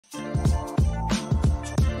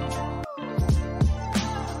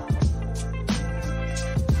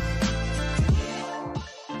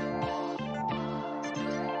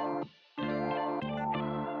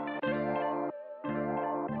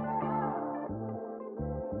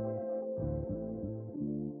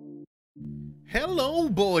Hello,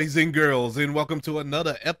 boys and girls, and welcome to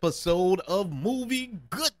another episode of Movie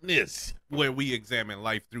Goodness, where we examine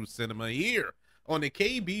life through cinema here on the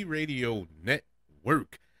KB Radio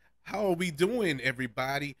Network. How are we doing,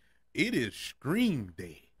 everybody? It is Scream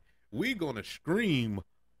Day. We're going to scream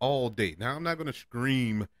all day. Now, I'm not going to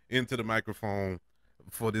scream into the microphone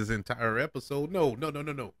for this entire episode. No.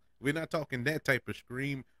 We're not talking that type of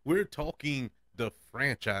scream. We're talking the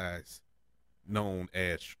franchise known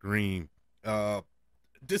as Scream. uh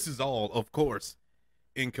this is all, of course,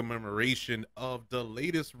 in commemoration of the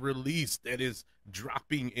latest release that is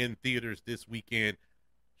dropping in theaters this weekend,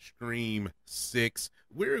 Scream 6.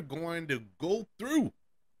 We're going to go through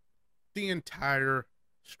the entire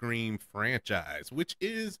Scream franchise, which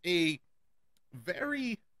is a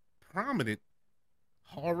very prominent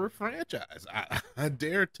horror franchise, I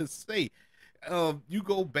dare to say. You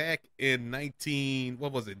go back in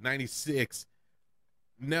 96.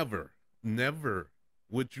 Never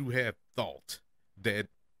would you have thought that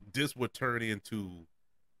this would turn into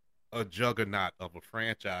a juggernaut of a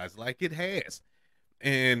franchise like it has.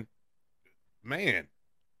 And man,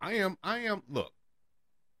 look,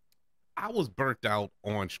 I was burnt out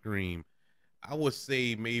on Scream. I would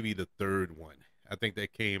say maybe the third one. I think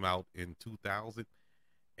that came out in 2000.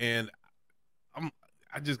 And I'm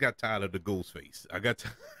I just got tired of the ghost face. I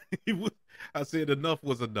said enough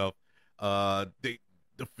was enough. They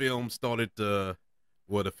the film started to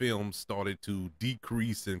the film started to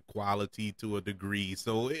decrease in quality to a degree.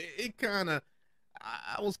 So it kind of,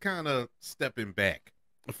 I was kind of stepping back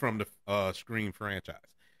from the Scream franchise.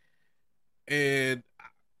 And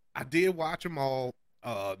I did watch them all.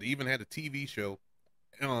 They even had a TV show.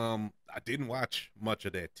 I didn't watch much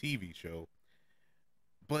of that TV show,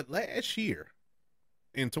 but last year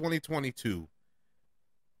in 2022,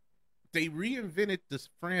 they reinvented this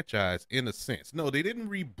franchise in a sense. No, they didn't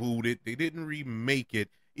reboot it. They didn't remake it,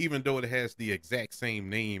 even though it has the exact same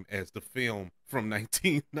name as the film from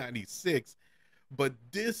 1996. But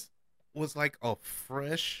this was like a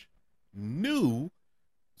fresh, new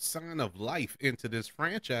sign of life into this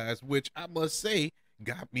franchise, which I must say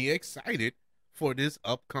got me excited for this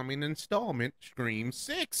upcoming installment, Scream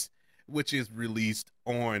 6, which is released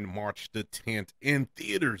on March the 10th in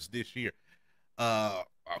theaters this year.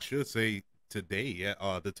 I should say today,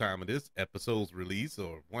 at the time of this episode's release,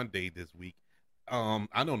 or one day this week.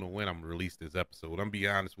 I don't know when I'm released this episode. I'm be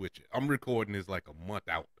honest with you. I'm recording this like a month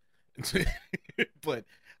out, but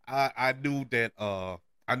I knew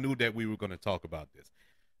that we were going to talk about this.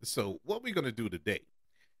 So what we're going to do today,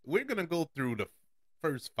 we're going to go through the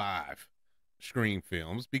first five Scream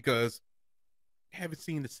films because I haven't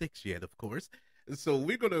seen the six yet, of course. So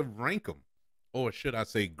we're going to rank them, or should I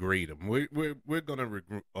say grade them. We're gonna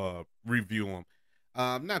review them.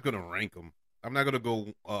 I'm not gonna rank them. I'm not gonna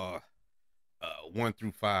go 1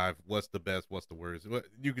 through 5. What's the best? What's the worst?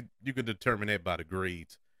 You could determine that by the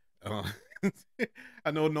grades. Uh,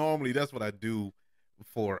 I know normally that's what I do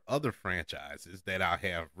for other franchises that I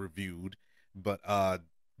have reviewed, but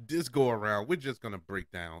this go around we're just gonna break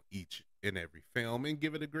down each and every film and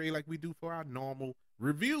give it a grade like we do for our normal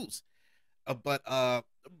reviews. But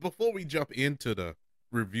before we jump into the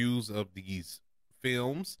reviews of these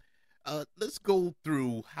films, let's go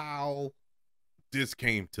through how this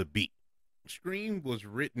came to be. Scream was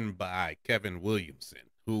written by Kevin Williamson,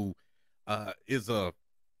 who is a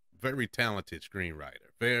very talented screenwriter,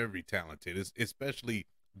 very talented, especially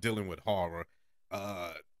dealing with horror.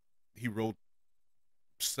 Uh, he wrote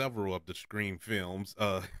several of the Scream films.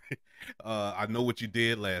 I Know What You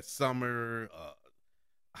Did Last Summer,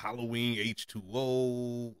 Halloween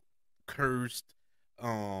H2O, Cursed.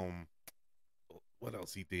 Um, what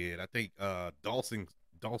else he did? I think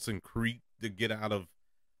Dawson Creek to get out of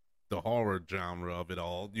the horror genre of it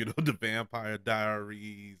all. You know, the Vampire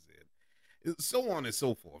Diaries and so on and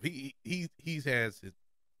so forth. He has his,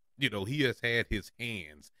 he has had his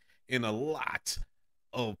hands in a lot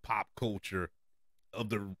of pop culture of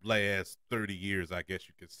the last 30 years, I guess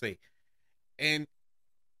you could say. And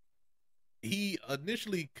he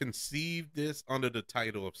initially conceived this under the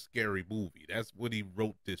title of Scary Movie. That's when he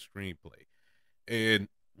wrote this screenplay. And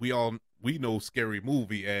we know Scary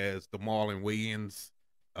Movie as the Marlon Wayans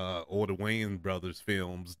or the Wayans brothers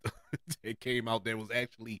films that came out that was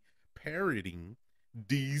actually parodying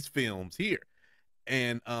these films here.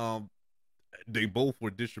 And they both were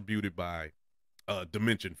distributed by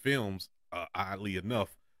Dimension Films, oddly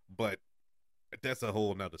enough, but that's a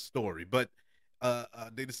whole nother story. But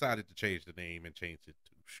they decided to change the name and change it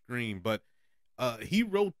to Scream. But he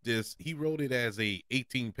wrote this. He wrote it as a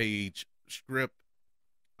 18-page script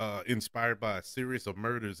inspired by a series of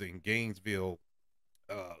murders in Gainesville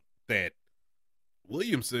that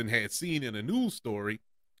Williamson had seen in a news story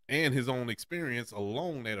and his own experience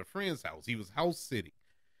alone at a friend's house. He was house sitting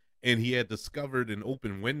and he had discovered an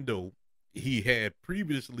open window he had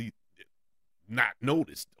previously not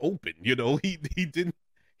noticed open. You know, he didn't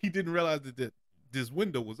realize that this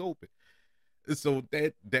window was open. So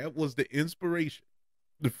that was the inspiration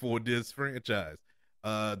for this franchise.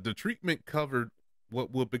 The treatment covered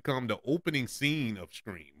what would become the opening scene of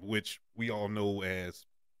Scream, which we all know as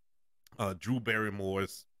Drew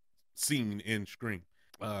Barrymore's scene in Scream.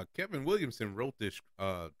 Kevin Williamson wrote this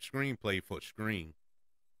screenplay for Scream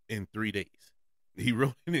in 3 days. He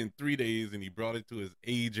wrote it in 3 days and he brought it to his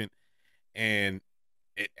agent, and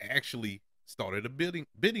it actually started a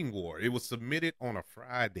bidding war. It was submitted on a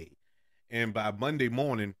Friday, and by Monday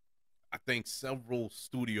morning, I think several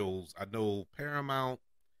studios, I know Paramount,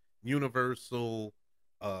 Universal,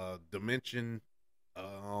 Dimension,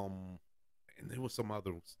 and there were some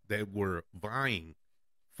others that were vying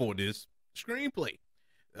for this screenplay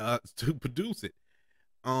to produce it.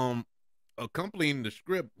 Um, Accompanying the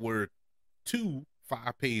script were two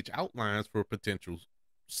 5-page outlines for potential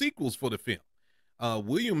sequels for the film.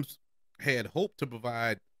 Williams had hoped to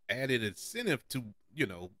provide added incentive to,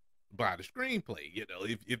 buy the screenplay.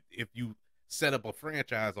 If you set up a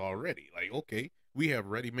franchise already, like, okay, we have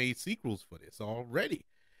ready-made sequels for this already,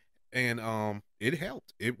 and it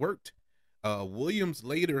helped. It worked. Williams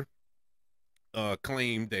later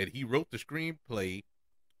claimed that he wrote the screenplay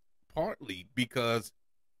partly because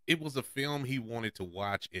it was a film he wanted to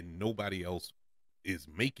watch and nobody else is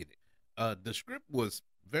making it. The script was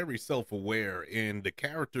very self-aware, and the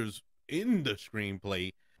characters in the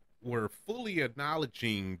screenplay were fully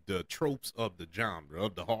acknowledging the tropes of the genre,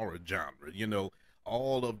 of the horror genre,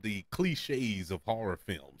 all of the cliches of horror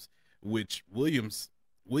films, which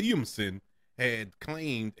Williamson had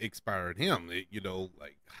claimed inspired him,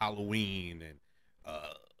 like Halloween and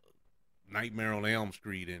uh, Nightmare on Elm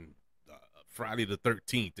Street and Friday the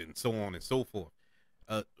 13th and so on and so forth.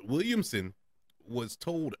 Williamson was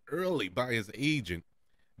told early by his agent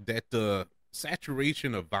that the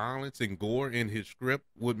saturation of violence and gore in his script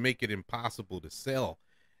would make it impossible to sell.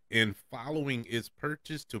 And following its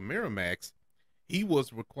purchase to Miramax, he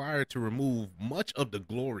was required to remove much of the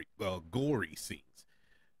gory scenes.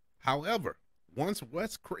 However, once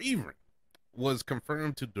Wes Craven was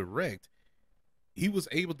confirmed to direct, he was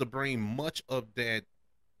able to bring much of that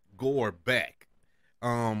gore back.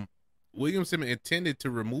 Um, Williamson intended to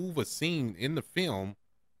remove a scene in the film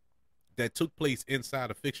that took place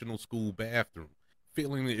inside a fictional school bathroom,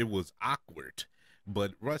 feeling that it was awkward.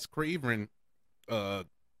 But Russ Craven uh,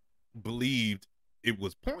 believed it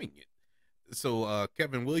was poignant. So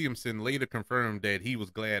Kevin Williamson later confirmed that he was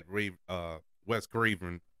glad Wes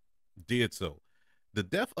Craven did so. The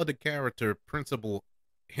death of the character Principal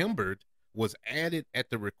Himbert was added at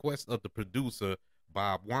the request of the producer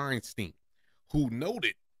Bob Weinstein, who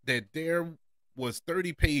noted that there was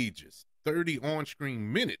 30 pages, 30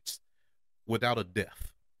 on-screen minutes without a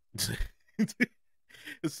death.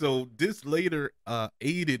 So this later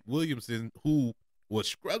aided Williamson, who was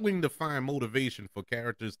struggling to find motivation for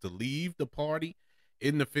characters to leave the party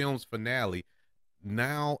in the film's finale,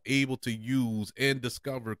 now able to use and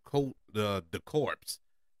discover the corpse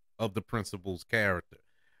of the principal's character.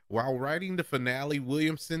 While writing the finale,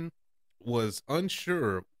 Williamson was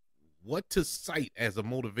unsure what to cite as a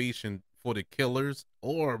motivation for the killers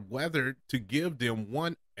or whether to give them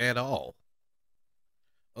one at all.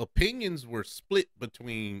 Opinions were split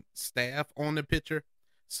between staff on the picture,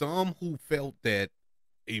 some who felt that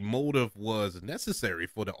a motive was necessary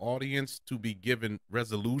for the audience to be given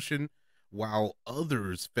resolution, while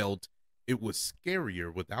others felt it was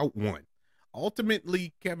scarier without one.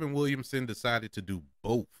 Ultimately, Kevin Williamson decided to do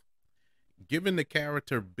both, giving the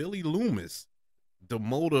character Billy Loomis the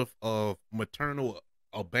motive of maternal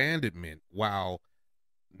abandonment while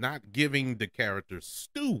not giving the character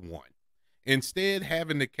Stu one. Instead,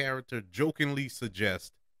 having the character jokingly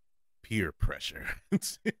suggest peer pressure.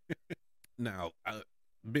 Now, I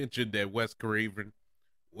mentioned that Wes Craven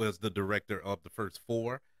was the director of the first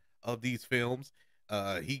 4 of these films.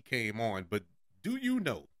 He came on, but do you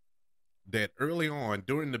know that early on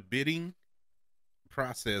during the bidding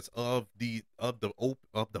process of the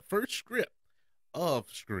first script of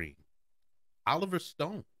Scream, Oliver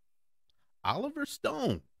Stone,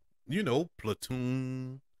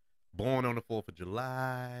 Platoon, Born on the 4th of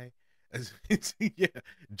July, yeah,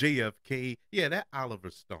 JFK, yeah, that Oliver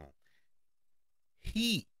Stone,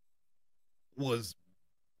 he was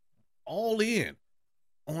all in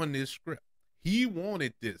on this script. He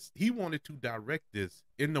wanted this. He wanted to direct this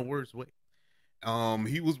in the worst way.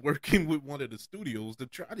 He was working with one of the studios to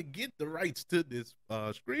try to get the rights to this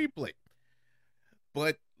screenplay,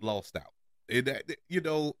 but lost out. And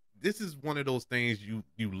this is one of those things you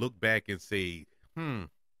look back and say,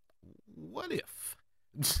 what if?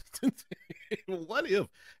 What if?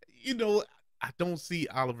 You know, I don't see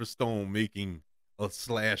Oliver Stone making a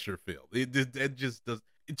slasher film. It just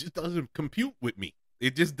doesn't compute with me.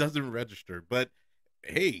 It just doesn't register. But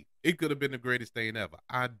hey, it could have been the greatest thing ever.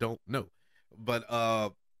 I don't know. But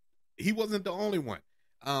he wasn't the only one.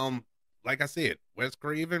 Um, like I said, Wes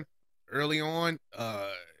Craven early on,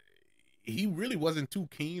 he really wasn't too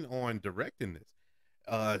keen on directing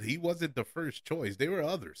this. He wasn't the first choice. There were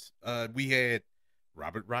others. We had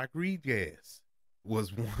Robert Rodriguez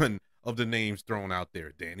was one of the names thrown out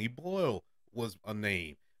there. Danny Boyle was a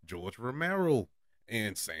name. George Romero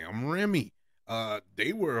and Sam Raimi.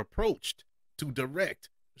 They were approached to direct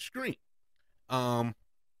Scream. Um,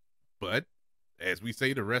 but as we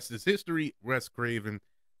say, the rest is history. Wes Craven,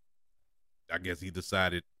 I guess he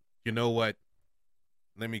decided, you know what?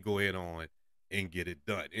 Let me go ahead on and get it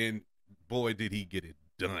done. And boy, did he get it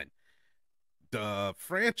done. The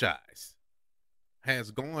franchise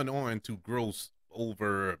has gone on to gross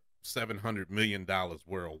over $700 million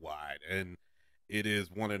worldwide, and it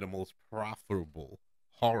is one of the most profitable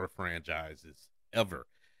horror franchises ever.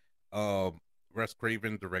 Wes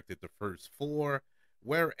Craven directed the first four,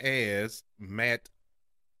 whereas Matt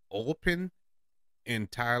Olpin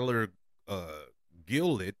and Tyler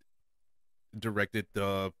Gillett directed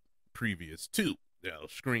the previous two,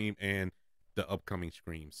 Scream and the upcoming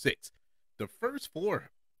Scream 6. The first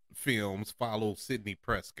four films follow Sidney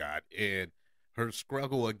Prescott and her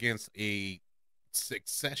struggle against a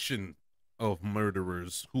succession of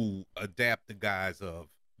murderers who adapt the guise of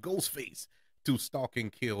Ghostface to stalk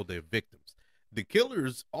and kill their victims. The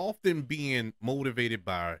killers often being motivated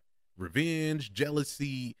by revenge,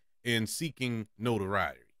 jealousy, and seeking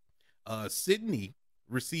notoriety. Sidney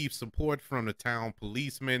received support from the town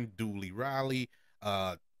policeman Dooley Riley,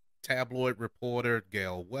 tabloid reporter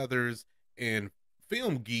Gail Weathers, and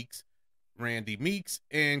film geeks Randy Meeks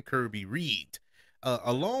and Kirby Reed,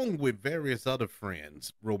 along with various other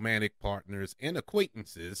friends, romantic partners, and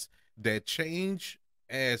acquaintances that change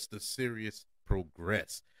as the series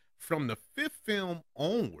progress. From the fifth film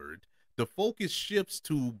onward, the focus shifts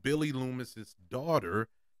to Billy Loomis's daughter,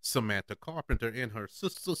 Samantha Carpenter, and her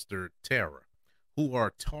sister, Tara, who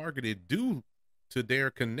are targeted due to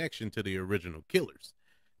their connection to the original killers.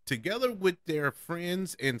 Together with their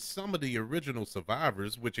friends and some of the original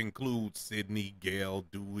survivors, which include Sidney, Gail,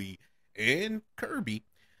 Dewey, and Kirby,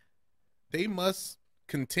 they must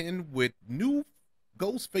contend with new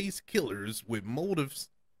Ghostface killers with motives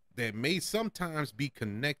that may sometimes be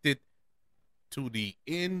connected to the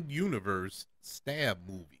in-universe stab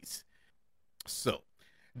movies. So,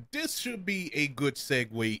 this should be a good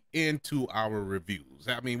segue into our reviews.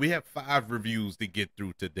 I mean, we have 5 reviews to get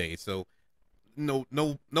through today, so no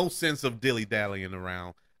sense of dilly dallying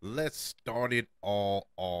around. Let's start it all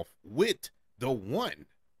off with the one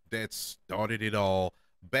that started it all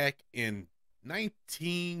back in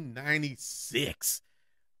 1996.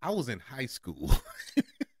 I was in high school.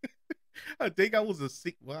 I think I was I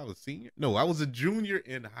was a senior. No, I was a junior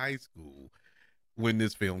in high school when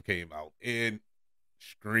this film came out, and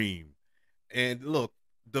Scream. And look,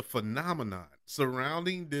 the phenomenon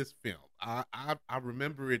surrounding this film, I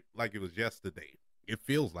remember it like it was yesterday. It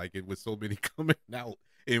feels like it with so many coming out,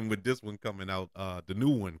 and with this one coming out, the new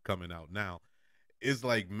one coming out now, it's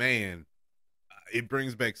like, man, it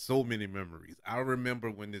brings back so many memories. I remember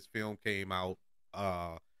when this film came out,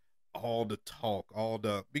 uh, all the talk,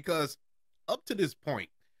 because up to this point,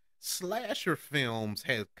 slasher films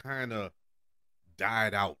had kind of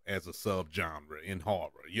died out as a subgenre in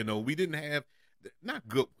horror. We didn't have not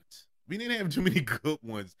good ones. We didn't have too many good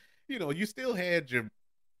ones. You still had your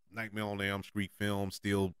Nightmare on Elm Street films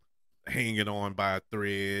still hanging on by a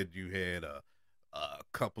thread. You had a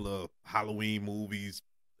couple of Halloween movies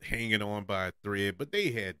hanging on by a thread, but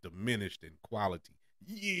they had diminished in quality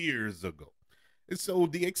years ago. And so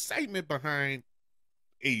the excitement behind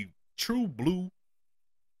a true blue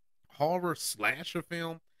horror slasher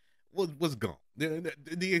film was gone.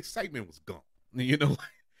 The excitement was gone,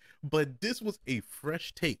 but this was a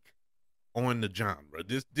fresh take on the genre.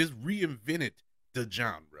 This reinvented the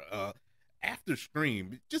genre. After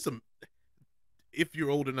Scream, if you're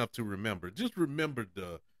old enough to remember, just remember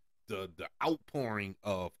the outpouring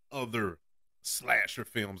of other slasher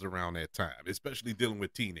films around that time, especially dealing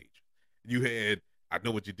with teenagers. You had I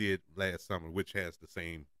Know What You Did Last Summer, which has the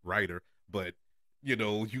same writer, but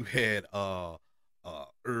you had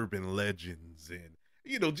Urban Legends, and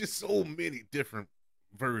just so many different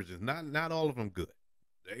versions. Not all of them good.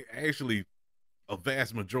 They actually, a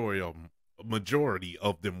vast majority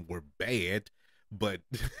of them were bad, but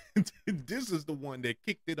this is the one that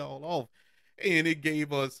kicked it all off, and it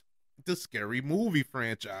gave us the Scary Movie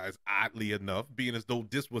franchise. Oddly enough, being as though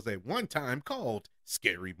this was at one time called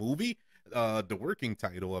Scary Movie, the working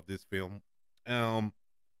title of this film, um,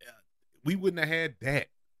 we wouldn't have had that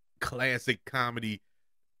classic comedy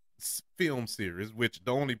film series, which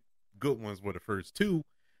the only good ones were the first two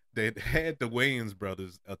that had the Wayans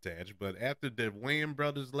brothers attached. But after the Wayans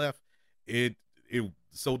brothers left, it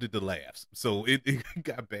so did the laughs. So it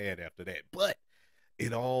got bad after that. But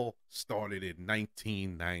it all started in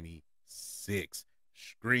 1996.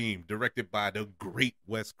 Scream, directed by the great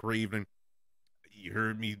Wes Craven. You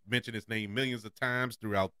heard me mention his name millions of times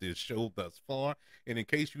throughout this show thus far. And in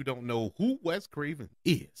case you don't know who Wes Craven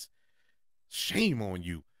is, shame on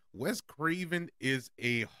you. Wes Craven is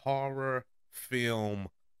a horror film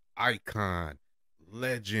icon,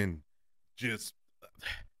 legend, just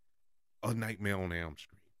a Nightmare on Elm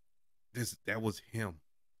Street. That was him.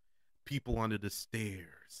 People Under the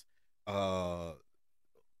Stairs. Uh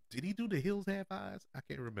did he do The Hills Have Eyes? I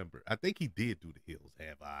can't remember. I think he did do The Hills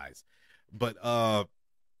Have Eyes. But The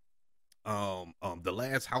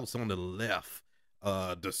Last House on the Left,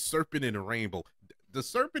 The Serpent in the Rainbow. The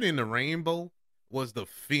Serpent in the Rainbow was the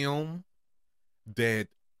film that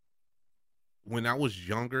when I was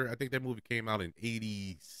younger, I think that movie came out in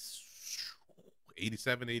 80,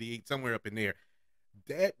 87, 88, somewhere up in there.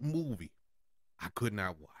 That movie I could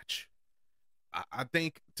not watch. I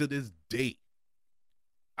think to this day,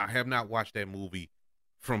 I have not watched that movie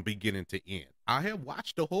from beginning to end. I have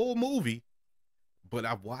watched the whole movie, but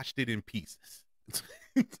I've watched it in pieces.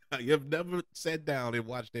 I have never sat down and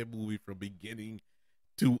watched that movie from beginning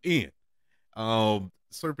to end.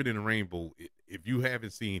 Serpent in the Rainbow, if you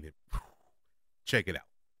haven't seen it, check it out.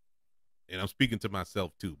 And I'm speaking to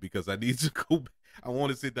myself too, because I need to go I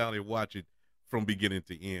want to sit down and watch it from beginning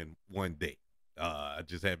to end one day. I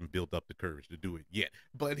just haven't built up the courage to do it yet.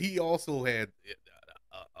 But he also had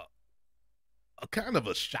a kind of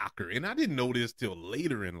a shocker, and I didn't know this till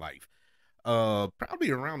later in life. Probably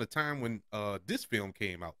around the time when this film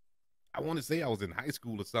came out. I want to say I was in high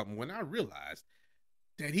school or something when I realized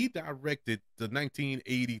that he directed the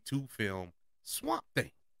 1982 film Swamp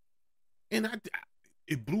Thing, and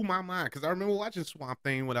it blew my mind because I remember watching Swamp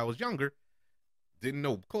Thing when I was younger. Didn't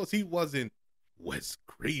know, of course, he wasn't Wes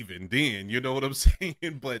Craven then, you know what I'm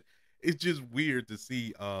saying? But it's just weird to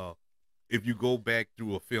see if you go back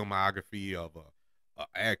through a filmography of a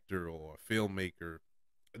actor or a filmmaker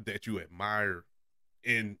that you admire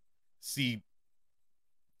and see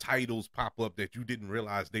titles pop up that you didn't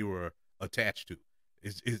realize they were attached to.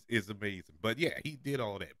 Is amazing. But yeah, he did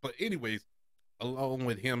all that. But anyways, along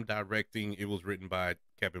with him directing, it was written by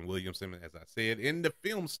Kevin Williamson, as I said. And the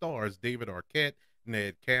film stars David Arquette,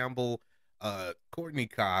 Ned Campbell, Courtney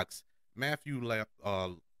Cox, Matthew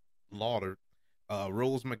Lauder,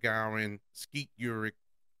 Rose McGowan, Skeet Ulrich,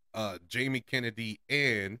 Jamie Kennedy,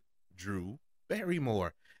 and Drew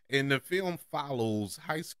Barrymore. And the film follows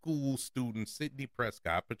high school student Sydney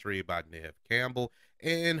Prescott, portrayed by Neve Campbell,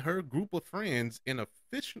 and her group of friends in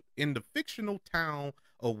the fictional town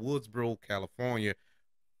of Woodsboro, California,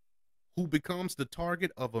 who becomes the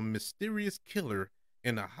target of a mysterious killer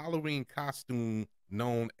in a Halloween costume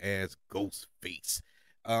known as Ghostface.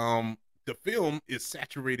 The film is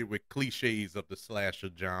saturated with cliches of the slasher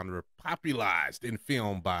genre, popularized in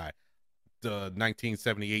film by the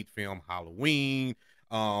 1978 film Halloween,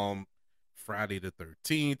 Friday the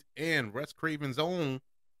 13th, and Wes Craven's own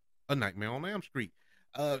A Nightmare on Elm Street.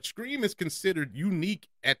 Scream is considered unique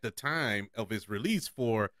at the time of its release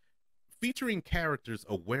for featuring characters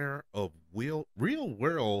aware of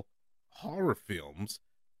real-world horror films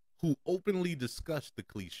who openly discuss the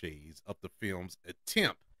cliches of the film's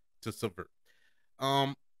attempt to subvert.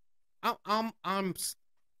 Um, I'm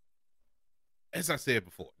as I said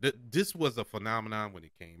before, this was a phenomenon when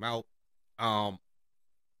it came out. Um,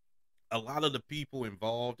 a lot of the people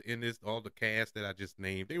involved in this, all the cast that I just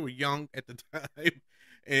named, they were young at the time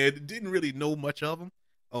and didn't really know much of them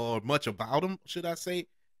or much about them, should I say?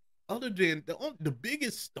 Other than the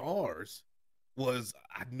biggest stars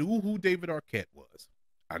I knew who David Arquette was.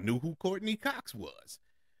 I knew who Courtney Cox was.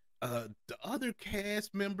 The other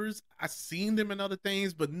cast members, I seen them in other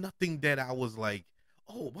things, but nothing that I was like,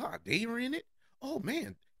 oh wow, they were in it. Oh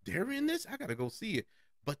man, they're in this. I gotta go see it.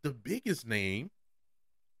 But the biggest name,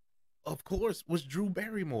 of course, was Drew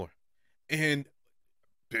Barrymore, and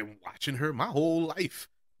been watching her my whole life.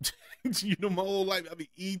 My whole life. I mean,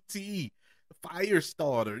 E.T.,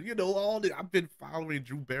 Firestarter, all the I've been following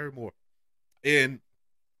Drew Barrymore, and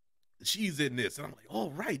she's in this, and I'm like,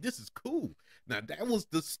 all right, this is cool. Now that was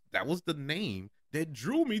the name that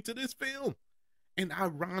drew me to this film, and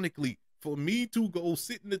ironically, for me to go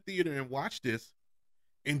sit in the theater and watch this,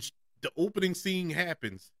 and the opening scene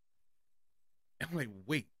happens, and I'm like,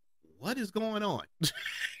 wait, what is going on?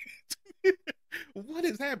 What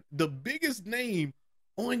is happening? The biggest name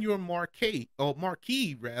on your marquee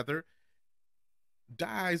rather,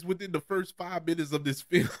 dies within the first 5 minutes of this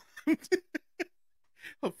film.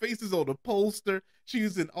 Her face is on the poster.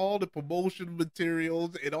 She's in all the promotion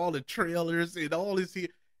materials and all the trailers and all this here,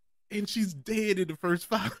 and she's dead in the first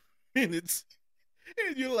 5 minutes.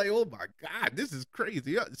 And you're like, oh my god, this is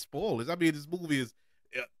crazy. Spoilers. I mean, this movie is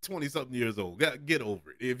 20 something years old. Get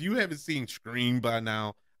over it. If you haven't seen Scream by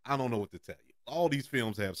now, I don't know what to tell you. All these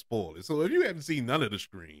films have spoilers. So if you haven't seen none of the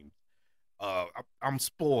Screams, I'm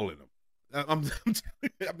spoiling them.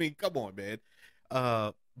 I mean, come on, man.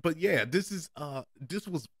 But yeah, this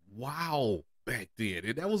was wow back then,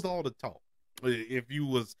 and that was all the talk. If you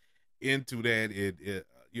was into that,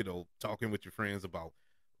 talking with your friends about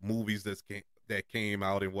movies that came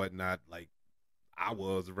out and whatnot, like I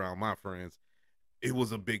was around my friends, it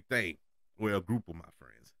was a big thing. Well, a group of my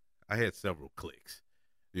friends. I had several cliques.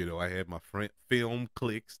 I had my friend film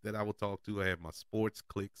cliques that I would talk to. I had my sports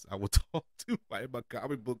cliques I would talk to. I had my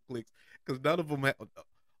comic book cliques because none of them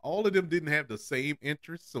all of them didn't have the same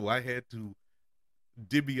interests, so I had to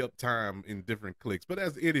divvy up time in different cliques. But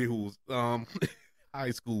as anywho's,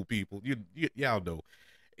 high school people, y'all know.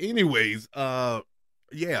 Anyways,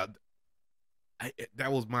 yeah,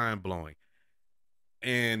 that was mind blowing,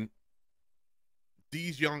 and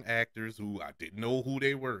these young actors who I didn't know who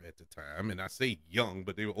they were at the time, and I say young,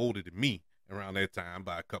 but they were older than me around that time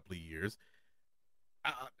by a couple of years.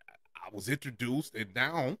 I, I was introduced, and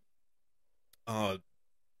now, uh,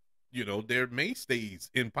 they're mainstays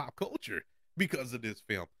in pop culture because of this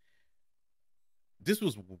film. This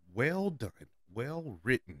was well done, well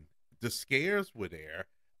written. The scares were there.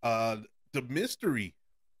 The mystery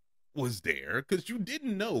was there because you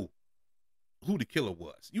didn't know who the killer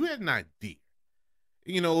was. You had an idea.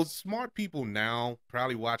 Smart people now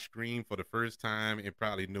probably watched Scream for the first time and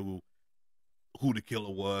probably knew who the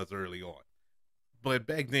killer was early on. But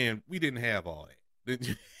back then, we didn't have all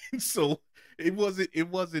that, so it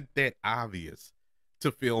wasn't that obvious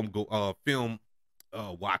to film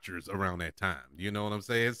watchers around that time. You know what I'm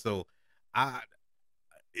saying? So, I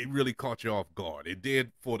it really caught you off guard. It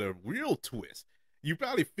did for the real twist. You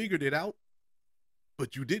probably figured it out,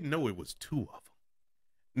 but you didn't know it was two of them.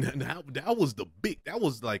 Now that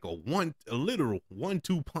was like a literal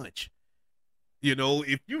 1-2 punch.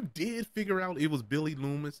 If you did figure out it was Billy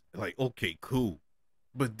Loomis, like, okay, cool.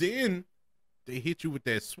 But then they hit you with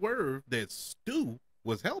that swerve that Stu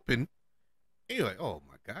was helping. And you're like, oh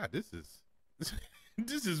my God, this is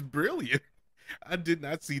this is brilliant. I did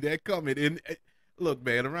not see that coming. And look,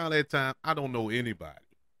 man, around that time, I don't know anybody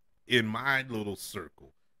in my little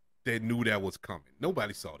circle that knew that was coming.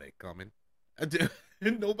 Nobody saw that coming.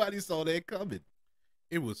 Nobody saw that coming.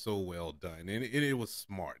 It was so well done, and it was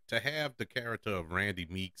smart to have the character of Randy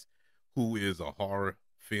Meeks, who is a horror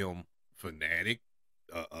film fanatic,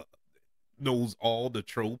 uh, knows all the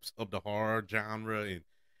tropes of the horror genre, and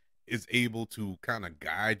is able to kind of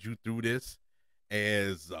guide you through this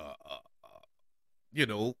as you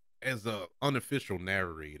know as a unofficial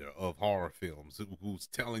narrator of horror films, who's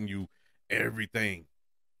telling you everything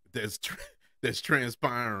that's that's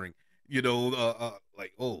transpiring.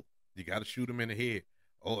 Like, oh, you got to shoot him in the head.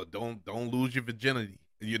 Oh, don't lose your virginity.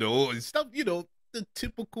 And stuff. The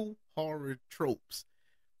typical horror tropes,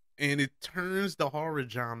 and it turns the horror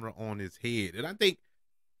genre on its head. And I think,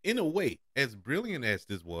 in a way, as brilliant as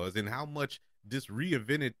this was, and how much this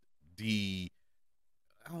reinvented the,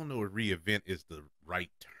 I don't know if reinvent is the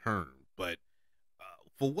right term, but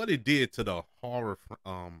for what it did to the horror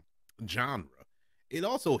genre, it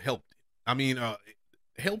also helped it. I mean, it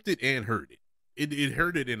helped it and hurt it. It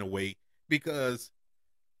hurt it in a way because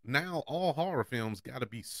now all horror films got to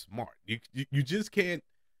be smart. You just can't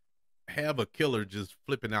have a killer just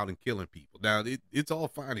flipping out and killing people. Now it's all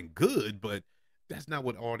fine and good, but that's not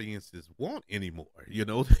what audiences want anymore.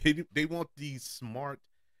 They want these smart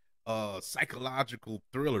psychological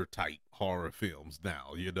thriller type horror films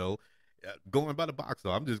now. Going by the box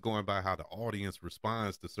though, I'm just going by how the audience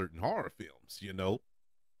responds to certain horror films.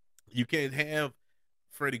 You can't have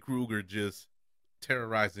Freddy Krueger just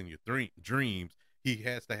terrorizing your dreams. He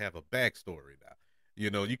has to have a backstory now.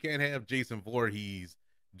 You can't have Jason Voorhees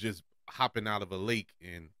just hopping out of a lake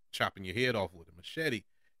and chopping your head off with a machete.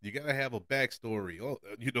 You gotta have a backstory,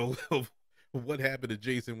 of what happened to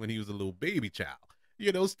Jason when he was a little baby child,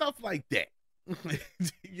 stuff like that.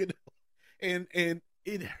 you know, and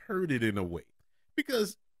it hurted in a way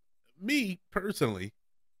because me personally,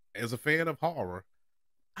 as a fan of horror,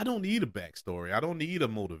 I don't need a backstory. I don't need a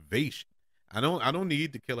motivation. I don't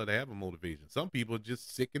need the killer to have a motivation. Some people are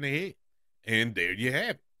just sick in the head. And there you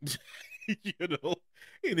have it. you know.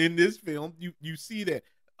 And in this film, you see that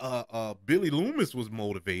Billy Loomis was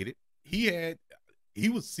motivated. He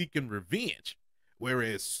was seeking revenge.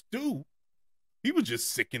 Whereas Stu, he was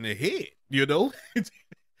just sick in the head.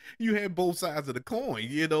 You had both sides of the coin.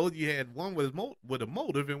 You had one with a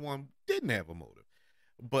motive and one didn't have a motive.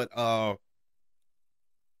 But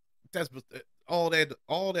that's all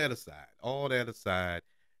that aside,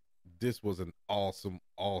 this was an awesome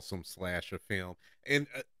slasher film. And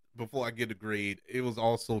before I get a grade, it was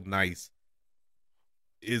also nice.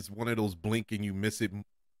 Is one of those blink and you miss it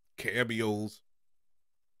cameos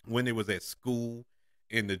when it was at school,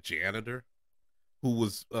 and the janitor who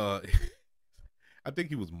was I think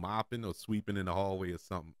he was mopping or sweeping in the hallway or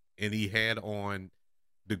something, and he had on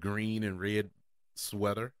the green and red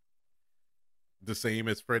sweater, the same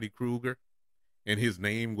as Freddy Krueger, and his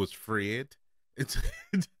name was Fred. It's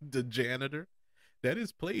the janitor that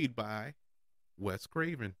is played by Wes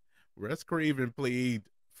Craven. Wes Craven played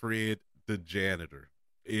Fred the janitor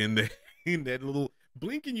in the, in that little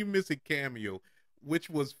blink and you miss it cameo, which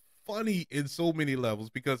was funny in so many levels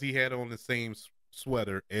because he had on the same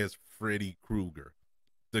sweater as Freddy Krueger,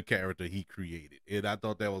 the character he created, and I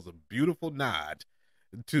thought that was a beautiful nod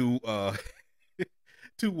to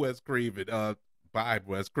to Wes Craven. By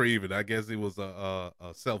Wes Craven, I guess it was a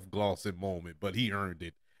self glossing moment, but he earned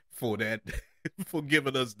it for that for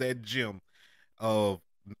giving us that gem of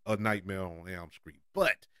A Nightmare on Elm Street.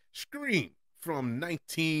 But Scream from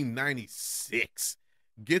 1996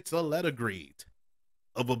 gets a letter grade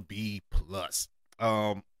of a B plus.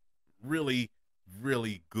 Really,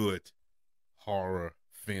 really good horror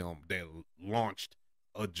film that launched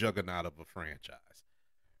a juggernaut of a franchise.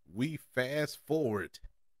 We fast forward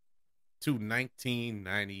to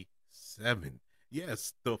 1997.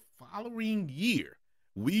 Yes, the following year,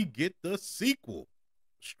 we get the sequel,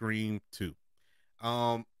 Scream 2.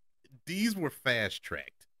 These were fast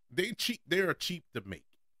tracked. They are cheap to make.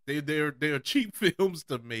 They're cheap films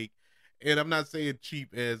to make, and I'm not saying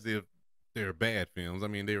cheap as if they're bad films. I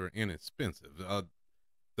mean, they were inexpensive.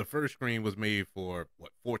 The first Scream was made for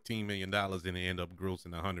what, $14 million, and it ended up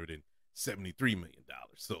grossing $173 million.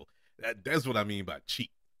 So that's what I mean by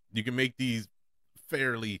cheap. You can make these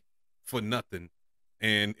fairly for nothing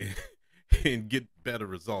and and get better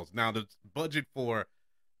results. Now the budget for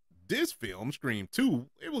this film, Scream 2,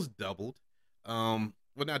 it was doubled. Well,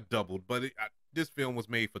 not doubled, but this film was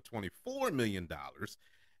made for $24 million,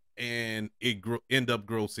 and it ended up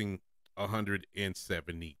grossing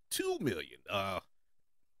 $172 million.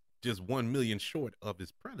 Just 1 million short of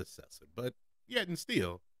his predecessor, but yet and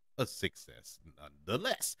still a success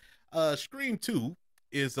nonetheless. Scream 2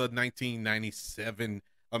 is a 1997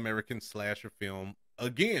 American slasher film,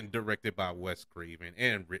 again directed by Wes Craven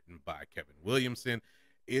and written by Kevin Williamson.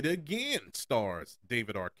 It again stars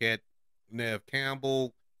David Arquette, Neve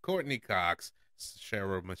Campbell, Courtney Cox,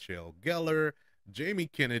 Sarah Michelle Gellar, Jamie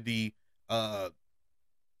Kennedy,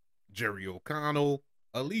 Jerry O'Connell,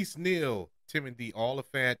 Elise Neal, Timothy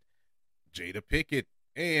Olyphant, Jada Pickett,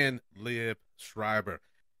 and Liev Schreiber.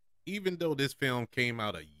 Even though this film came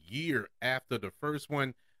out a year after the first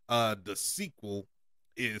one, the sequel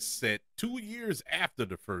is set 2 years after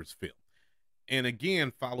the first film, and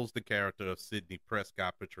again follows the character of Sidney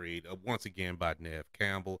Prescott, portrayed once again by Neve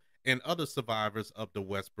Campbell, and other survivors of the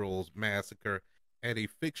Westboro massacre at a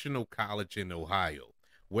fictional college in Ohio,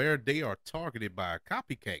 where they are targeted by a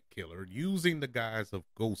copycat killer using the guise of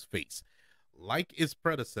Ghostface. Like its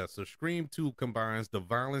predecessor, Scream 2 combines the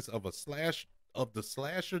violence of the slasher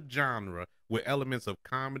genre with elements of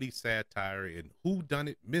comedy, satire, and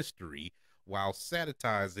whodunit mystery, while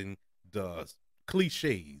satirizing the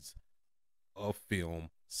cliches of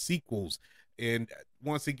film sequels. And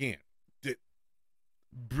once again, the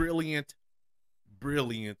brilliant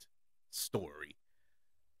story.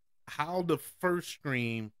 How the first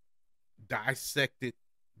Scream dissected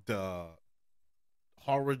the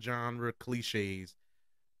horror genre cliches,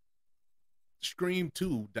 Scream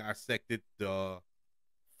 2 dissected the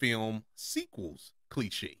film sequels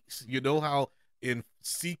cliches. You know how in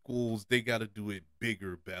sequels they got to do it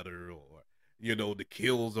bigger, better, or the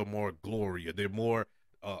kills are more glorious, they're more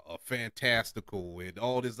fantastical, and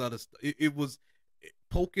all this other stuff. It was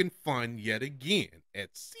poking fun yet again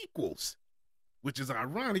at sequels, which is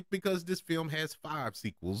ironic because this film has 5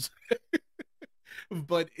 sequels.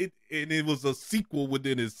 but it was a sequel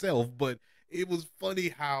within itself. But it was funny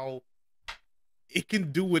how it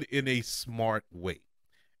can do it in a smart way.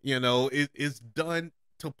 It's done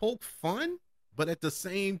to poke fun, but at the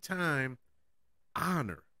same time,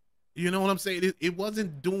 honor. You know what I'm saying? It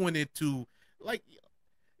wasn't doing it to, like,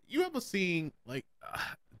 you ever seen, like,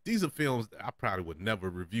 these are films that I probably would never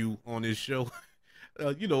review on this show.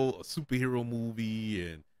 A superhero movie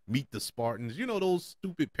and Meet the Spartans. Those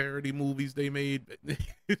stupid parody movies they made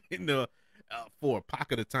in the for a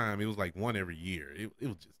pocket of time. It was like one every year. It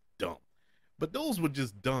was just dumb. But those were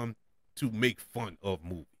just done to make fun of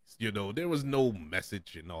movies. There was no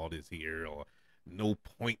message in all this here, or no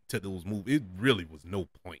point to those movies. It really was no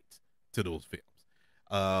point to those films.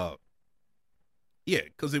 Uh, yeah,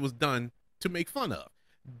 because it was done to make fun of.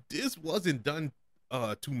 This wasn't done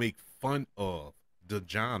to make fun of the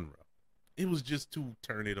genre. It was just to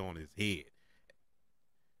turn it on his head.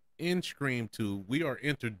 In Scream 2, we are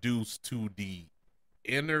introduced to the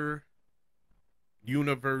inner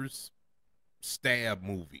universe stab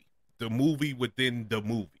movie, the movie within the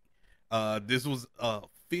movie. This was a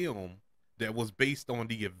film that was based on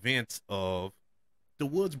the events of the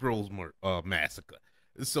Woods Bros massacre.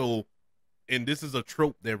 So, and this is a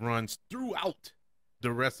trope that runs throughout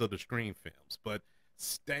the rest of the Scream films. But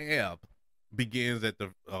stab begins at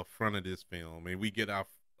the front of this film, and we get our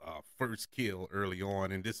first kill early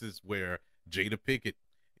on, and this is where Jada Pinkett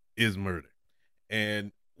is murdered.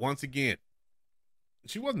 And once again,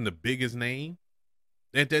 she wasn't the biggest name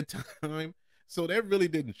at that time, so that really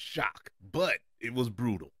didn't shock, but it was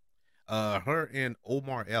brutal. Her and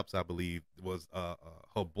Omar Epps, I believe, was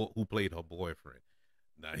who played her boyfriend.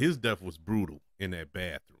 Now his death was brutal in that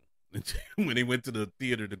bathroom when they went to the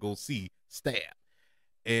theater to go see Stab,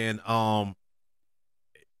 and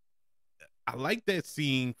I like that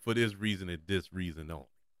scene for this reason and this reason only.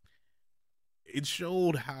 It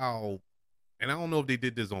showed how, and I don't know if they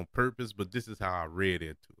did this on purpose, but this is how I read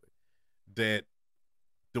into it, that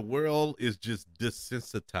the world is just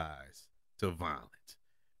desensitized to violence.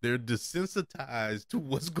 They're desensitized to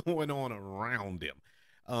what's going on around them.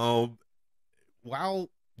 While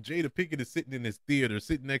Jada Pinkett is sitting in this theater,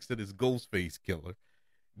 sitting next to this Ghostface killer,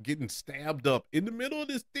 getting stabbed up in the middle of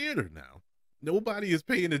this theater now. Nobody is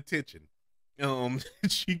paying attention.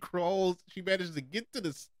 She manages to get to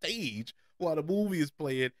the stage while the movie is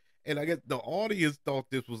playing, and I guess the audience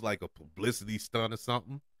thought this was like a publicity stunt or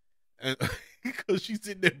something. And because she's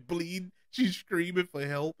sitting there bleeding, she's screaming for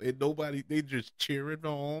help, and they just cheering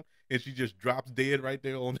on, and she just drops dead right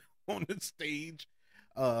there on on the stage.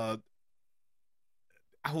 Uh,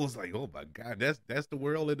 I was like, oh my god, that's the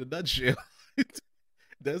world in a nutshell.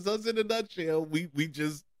 That's us in a nutshell. We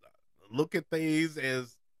just look at things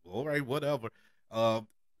as all right, whatever. Uh,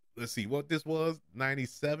 let's see what this was,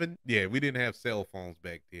 97. Yeah, we didn't have cell phones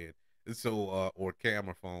back then, so or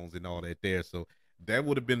camera phones and all that there. So that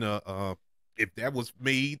would have been if that was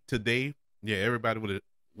made today, yeah, everybody would have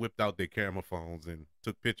whipped out their camera phones and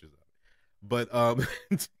took pictures of it. But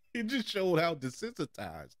it just showed how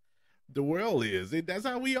desensitized the world is. That's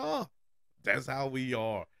how we are. That's how we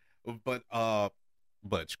are.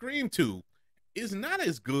 But Scream 2 is not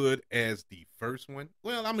as good as the first one.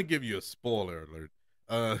 Well, I'm gonna give you a spoiler alert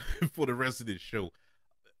for the rest of this show.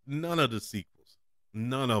 None of the sequels,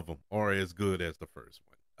 none of them are as good as the first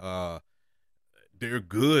one. They're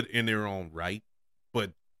good in their own right,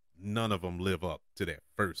 but none of them live up to that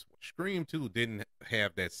first one. Scream 2 didn't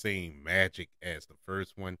have that same magic as the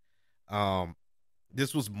first one.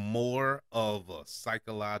 This was more of a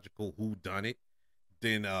psychological whodunit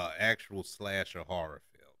than actual slasher horror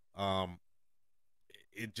film.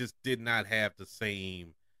 It just did not have the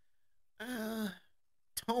same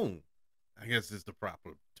tone, I guess is the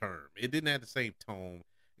proper term. It didn't have the same tone.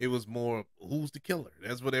 It was more, who's the killer?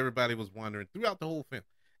 That's what everybody was wondering throughout the whole film.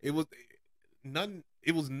 It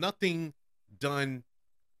was nothing done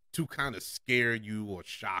to kind of scare you or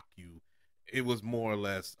shock you. It was more or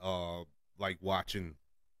less like watching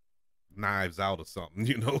Knives Out or something,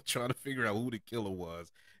 trying to figure out who the killer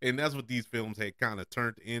was. And that's what these films had kind of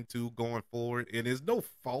turned into going forward. And it's no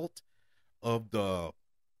fault of the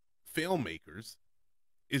filmmakers.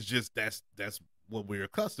 It's just that's what we're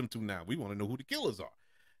accustomed to now. We want to know who the killers are,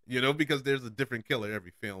 because there's a different killer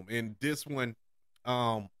every film. And this one,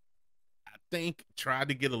 I think, tried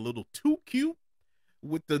to get a little too cute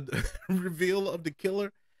with the reveal of the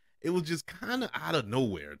killer. It was just kind of out of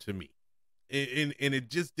nowhere to me. And it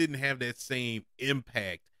just didn't have that same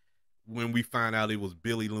impact when we find out it was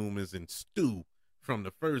Billy Loomis and Stu from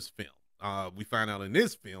the first film. We find out in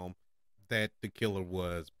this film that the killer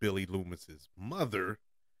was Billy Loomis's mother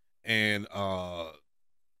and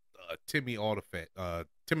Timothy Olyphant's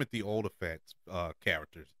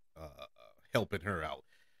characters helping her out,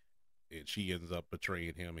 and she ends up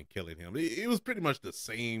betraying him and killing him. It was pretty much the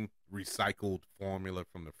same recycled formula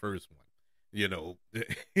from the first one, you know,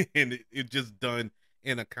 and it just done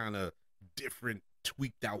in a kind of different,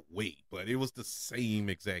 tweaked out way, but it was the same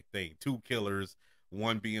exact thing. Two killers,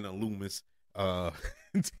 one being a Loomis, and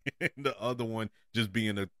the other one just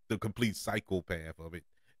being the complete psychopath of it.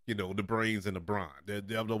 You know, the brains and the brawn.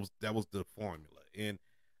 That was the formula, and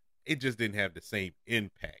it just didn't have the same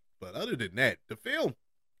impact. But other than that, the film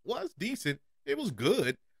was decent. It was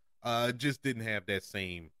good. Just didn't have that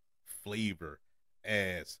same flavor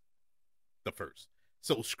as the first.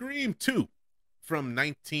 So Scream 2 from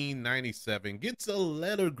 1997 gets a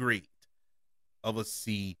letter grade of a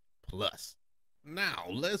C plus. Now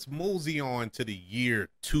let's mosey on to the year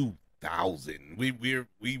 2000.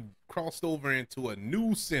 We crossed over into a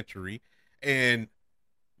new century, and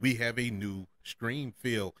we have a new Scream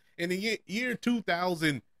film. In the year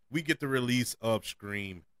 2000, we get the release of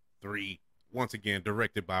Scream 3, once again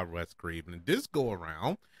directed by Wes Craven. And this go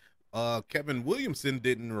around, Kevin Williamson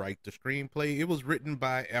didn't write the screenplay. It was written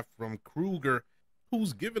by Ephraim Kruger,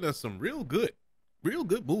 who's given us some real good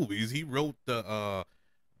movies. He wrote the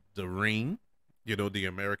Ring, you know, the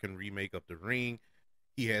American remake of The Ring.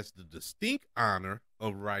 He has the distinct honor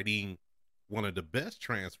of writing one of the best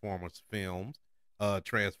Transformers films,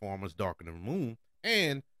 Transformers Dark of the Moon,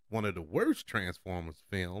 and one of the worst Transformers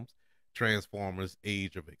films, Transformers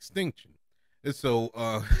Age of Extinction. And so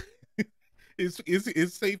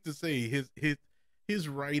it's safe to say his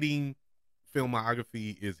writing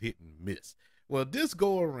filmography is hit and miss. Well, this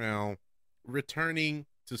go around, returning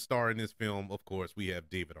to star in this film, of course, we have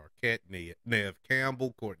David Arquette, Neve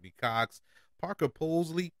Campbell, Courtney Cox, Parker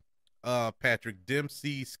Posey, Patrick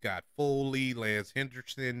Dempsey, Scott Foley, Lance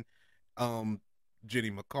Henderson, Jenny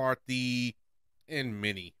McCarthy, and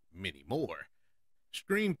many, many more.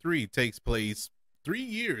 Scream 3 takes place 3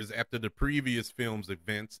 years after the previous film's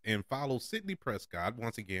events and follows Sidney Prescott,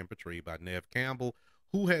 once again portrayed by Neve Campbell,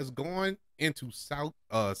 who has gone into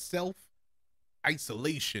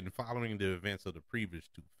self-isolation following the events of the previous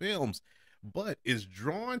two films, but is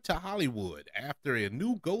drawn to Hollywood after a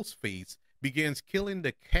new Ghostface begins killing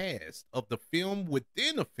the cast of the film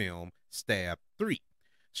within a film, Stab 3.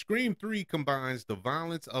 Scream 3 combines the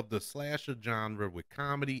violence of the slasher genre with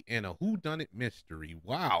comedy and a whodunit mystery,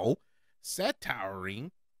 while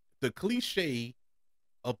satiring the cliche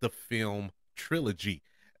of the film trilogy.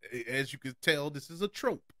 As you can tell, this is a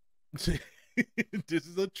trope. This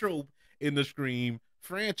is a trope in the Scream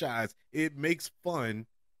franchise. It makes fun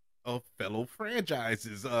of fellow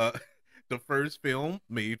franchises. The first film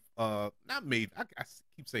made not made, I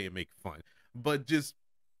keep saying make fun, but just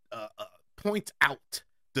point out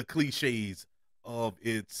the cliches of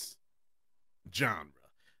its genre.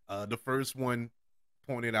 The first one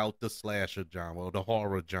pointed out the slasher genre, the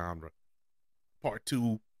horror genre. Part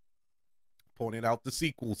 2 pointed out the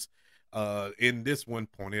sequels. In this one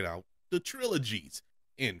pointed out the trilogies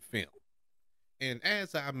in film. And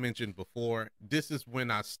as I mentioned before, this is when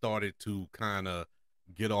I started to kind of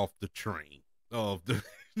get off the train of the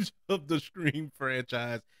of the Scream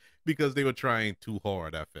franchise, because they were trying too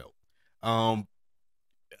hard, I felt. I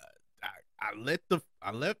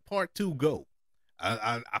let part 2 go.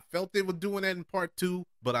 I felt they were doing that in part 2,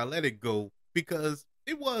 but I let it go because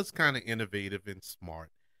it was kind of innovative and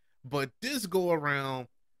smart. But this go around,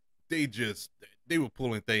 they were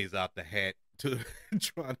pulling things out the hat to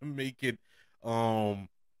try to make it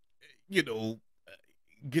you know,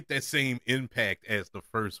 get that same impact as the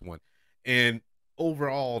first one. And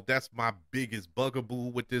overall, that's my biggest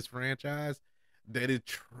bugaboo with this franchise, that it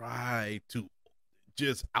tried to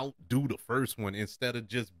just outdo the first one instead of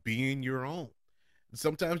just being your own.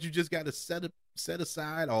 Sometimes you just got to set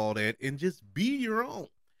aside all that and just be your own.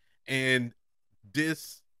 And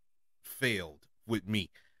this failed with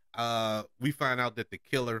me. We find out that the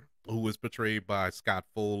killer, who is portrayed by Scott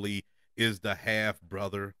Foley, is the half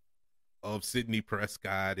brother of Sidney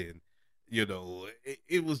Prescott, and you know,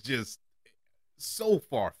 it was just so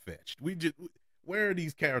far fetched. Where are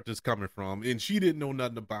these characters coming from? And she didn't know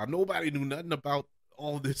nothing about. Nobody knew nothing about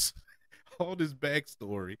all this, all this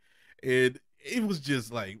backstory, and it was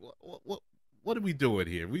just like, what are we doing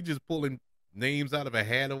here? We just pulling names out of a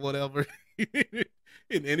hat or whatever,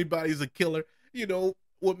 and anybody's a killer. You know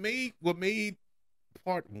what made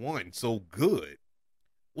part 1 so good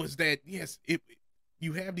was that, yes,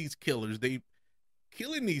 you have these killers, they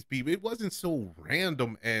killing these people. It wasn't so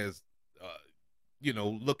random as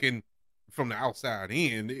looking from the outside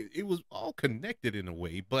in. It was all connected in a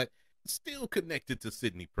way, but still connected to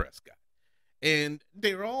Sidney Prescott. and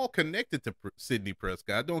they're all connected to Sidney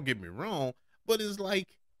Prescott. Don't get me wrong, but it's like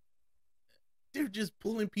they're just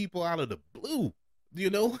pulling people out of the blue, you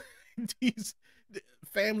know, these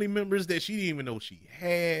family members that she didn't even know she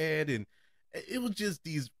had, and it was just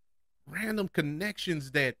these random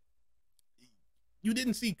connections that you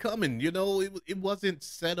didn't see coming. You know, it wasn't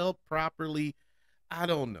set up properly. I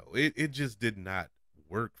don't know. It just did not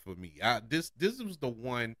work for me. This was the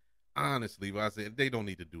one, honestly, where I said they don't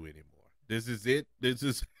need to do anymore. This is it. This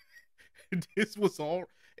is this was all.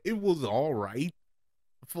 It was all right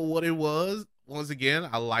for what it was. Once again,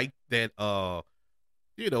 I like that.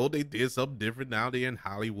 They did something different now. They're in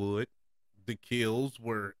Hollywood. The kills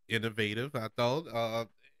were innovative. I thought.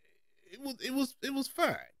 It was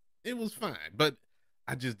fine. It was fine, but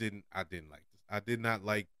I didn't like this. I did not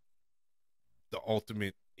like the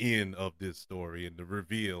ultimate end of this story and the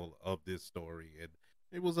reveal of this story, and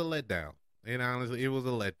it was a letdown. And honestly, it was a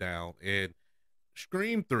letdown. And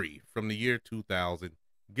Scream 3 from the year 2000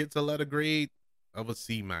 gets a letter grade of a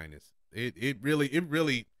C minus. It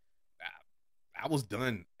really I was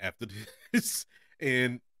done after this,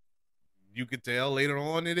 and you could tell later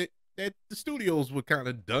on in it that the studios were kind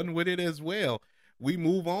of done with it as well. We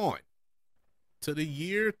move on to the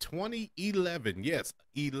year 2011. Yes,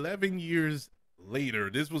 11 years later.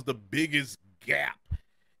 This was the biggest gap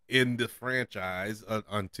in the franchise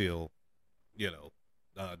until,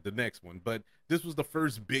 the next one. But this was the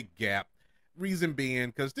first big gap. Reason being,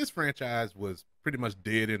 because this franchise was pretty much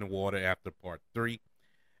dead in the water after part 3,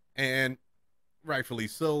 and rightfully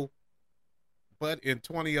so. But in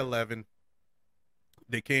 2011,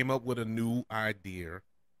 they came up with a new idea,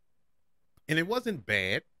 and it wasn't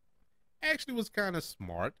bad. Actually, was kind of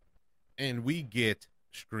smart, and we get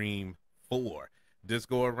Scream 4. This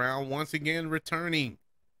go around once again returning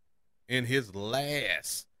in his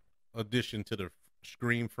last addition to the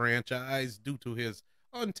Scream franchise due to his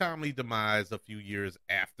untimely demise a few years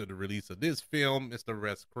after the release of this film. Mr.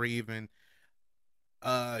 Wes Craven,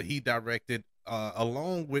 he directed,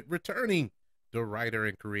 along with returning the writer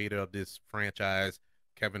and creator of this franchise,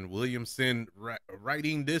 Kevin Williamson,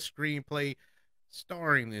 writing this screenplay.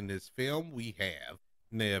 Starring in this film, we have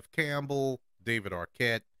Neve Campbell, David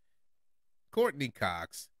Arquette, Courtney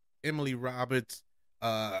Cox, Emily Roberts,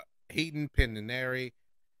 Hayden Panettiere,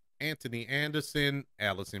 Anthony Anderson,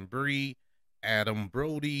 Alison Brie, Adam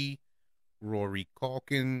Brody, Rory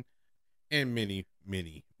Culkin, and many,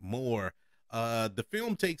 many more. The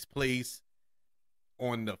film takes place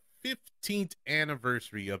on the 15th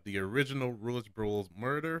anniversary of the original Roseboro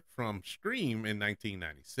murder from Scream in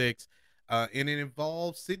 1996. And it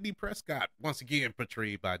involves Sidney Prescott, once again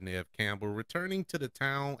portrayed by Neve Campbell, returning to the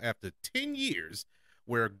town after 10 years,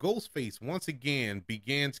 where Ghostface once again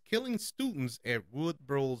begins killing students at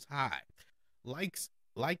Woodbros High. Like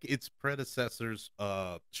its predecessors,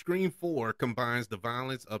 Scream 4 combines the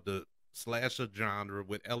violence of the slasher genre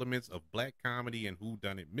with elements of black comedy and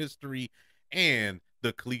whodunit mystery and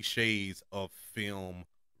the cliches of film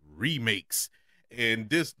remakes. And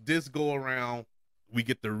this go around, we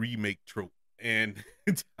get the remake trope, and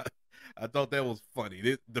I thought that was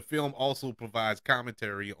funny. The film also provides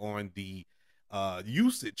commentary on the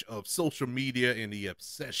usage of social media and the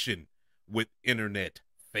obsession with internet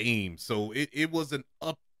fame. So it was an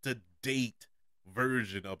up to date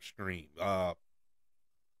version of Scream,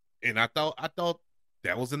 and I thought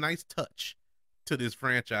that was a nice touch to this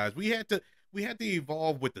franchise. We had to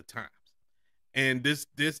evolve with the times, and this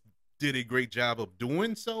did a great job of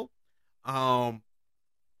doing so.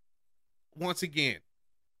 Once again,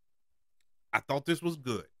 I thought this was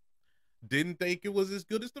good. Didn't think it was as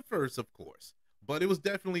good as the first, of course, but it was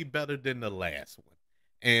definitely better than the last one.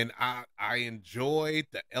 And I enjoyed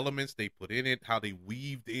the elements they put in it, how they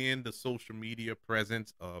weaved in the social media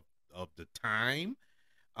presence of the time.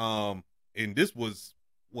 And this was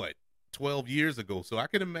what, 12 years ago. So I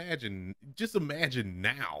can imagine, just imagine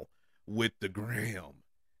now with the gram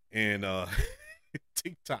and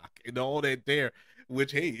TikTok and all that there,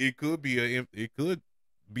 which, hey, it could be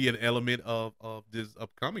an element of this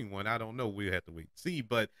upcoming one. I don't know. We'll have to wait and see,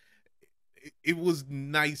 but it was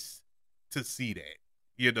nice to see that,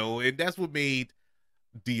 and that's what made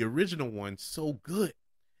the original one so good.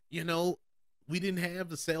 You know, we didn't have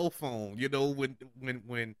the cell phone,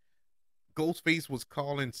 when Ghostface was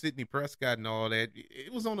calling Sidney Prescott and all that,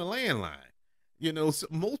 it was on a landline. So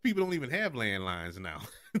most people don't even have landlines now.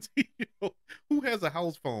 Who has a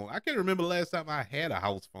house phone? I can't remember the last time I had a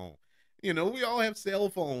house phone. We all have cell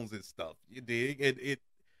phones and stuff. You dig?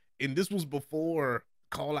 And this was before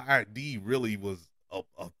caller ID really was a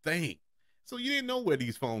thing. So you didn't know where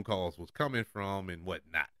these phone calls was coming from and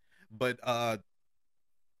whatnot. But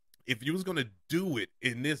if you was gonna do it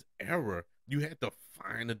in this era, you had to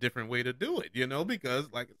find a different way to do it, because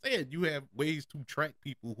like I said, you have ways to track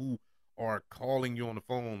people who are calling you on the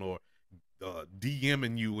phone or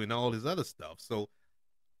DMing you and all this other stuff. So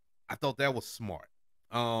I thought that was smart.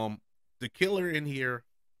 The killer in here,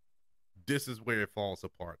 this is where it falls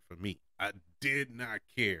apart for me. I did not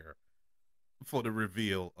care for the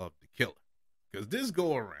reveal of the killer because this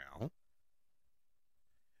go around,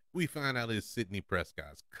 we find out it's Sidney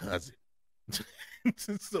Prescott's cousin.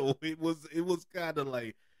 So it was kind of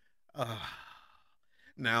like, uh,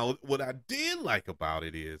 now what I did like about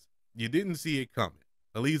it is you didn't see it coming.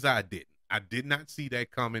 At least I didn't. I did not see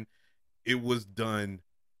that coming. It was done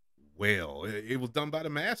well. It was done by the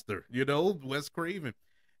master, Wes Craven,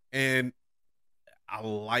 and I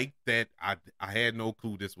like that. I had no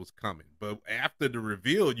clue this was coming, but after the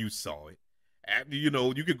reveal, you saw it. After you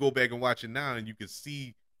could go back and watch it now, and you could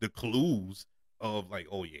see the clues of like,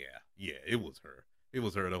 oh yeah, yeah, it was her. It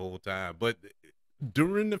was her the whole time. But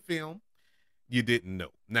during the film, you didn't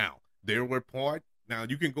know. Now there were parts. Now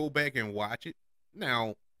you can go back and watch it.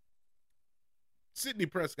 Now Sidney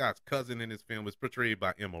Prescott's cousin in this film is portrayed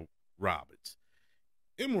by Emma Roberts.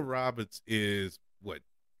 Emma Roberts is what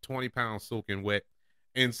 20 pounds soaking wet,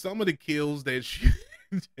 and some of the kills that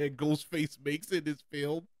that Ghostface makes in this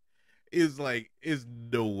film is like, is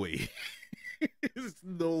no way, there's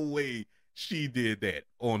no way she did that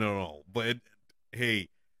on her own. But hey,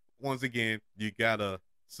 once again, you gotta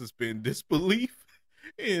suspend disbelief,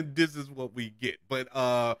 and this is what we get. But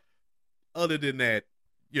other than that,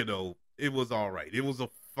 it was all right. It was a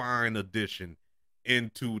fine addition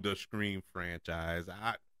into the Scream franchise.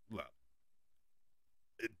 Look,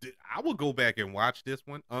 I will go back and watch this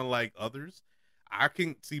one. Unlike others, I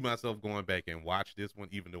can see myself going back and watch this one,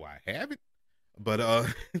 even though I haven't. But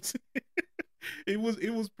it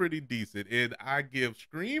was pretty decent, and I give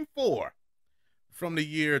Scream 4 from the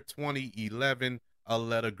year 2011 a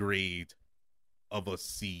letter grade of a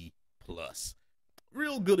C plus.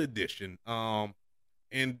 Real good addition.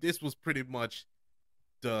 And this was pretty much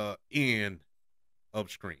the end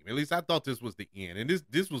of Scream. At least I thought this was the end, and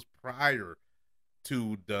this was prior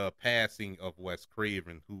to the passing of Wes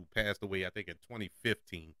Craven, who passed away, I think, in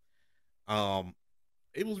 2015. Um,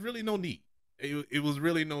 it was really no need. It was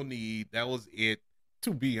really no need. That was it.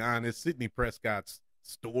 To be honest, Sidney Prescott's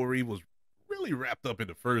story was really wrapped up in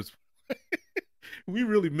the first one. We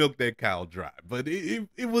really milked that cow dry, but it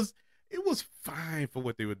was fine for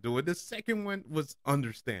what they were doing. The second one was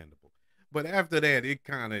understandable, but after that, it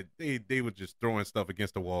kind of they were just throwing stuff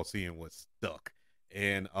against the wall, seeing what stuck,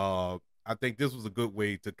 and I think this was a good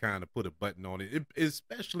way to kind of put a button on it.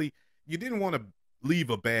 Especially, you didn't want to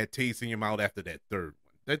leave a bad taste in your mouth after that third one.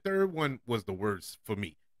 That third one was the worst for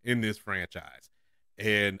me in this franchise,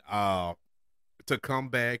 and to come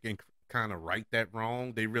back and kind of right that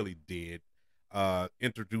wrong, they really did.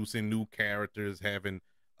 Introducing new characters, having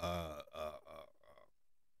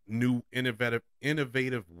new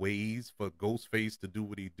innovative ways for Ghostface to do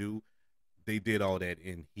what he do. They did all that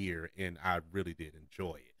in here, and I really did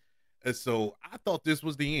enjoy it. And so I thought this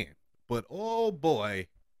was the end, but oh boy,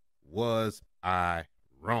 was I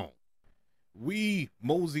wrong. We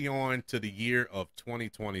mosey on to the year of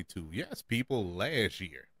 2022. Yes, people, last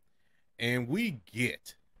year, and we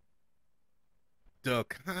get the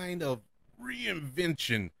kind of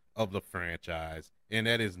reinvention of the franchise, and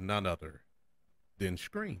that is none other than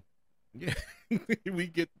Scream. Yeah, we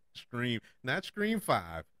get Scream, not Scream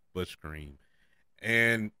 5, but Scream.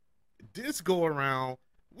 And this go around,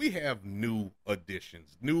 we have new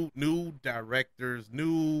additions, new directors,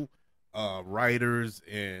 new writers,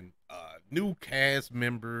 and new cast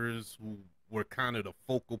members who were kind of the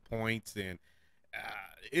focal points, and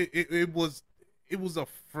it was a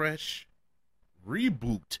fresh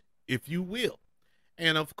reboot, if you will.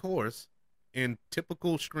 And of course, in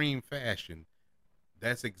typical Scream fashion,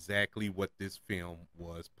 that's exactly what this film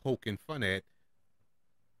was poking fun at,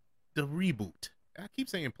 the reboot. I keep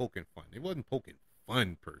saying poking fun. It wasn't poking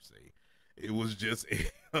fun per se. It was just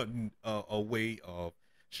a way of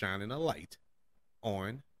shining a light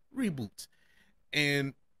on reboots.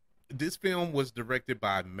 And this film was directed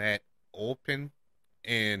by Matt Olpin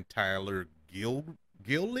and Tyler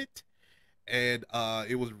Gillett, and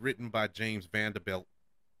it was written by James Vanderbilt.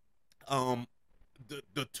 Um,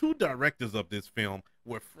 the two directors of this film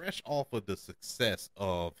were fresh off of the success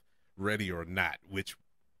of Ready or Not, which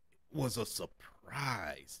was a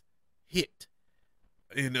surprise hit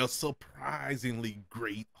and a surprisingly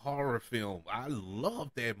great horror film. I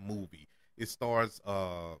love that movie. It stars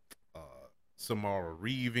Samara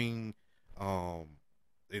Weaving, um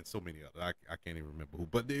and so many other, I can't even remember who,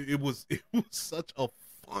 but it was it was such a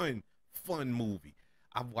fun movie.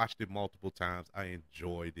 I've watched it multiple times. I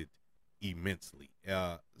enjoyed it immensely.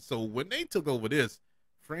 So when they took over this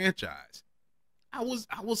franchise, I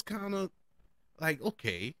was kind of like,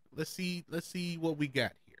 okay, let's see what we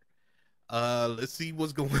got here. Let's see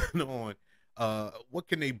what's going on. What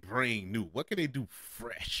can they bring new? What can they do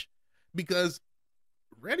fresh? Because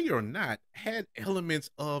Ready or Not had elements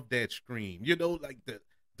of that Scream. Like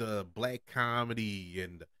the black comedy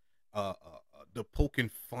and the poking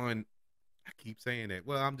fun. I keep saying that.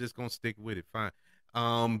 Well, I'm just gonna stick with it. Fine.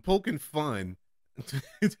 Poking fun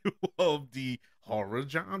of the horror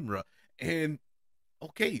genre, and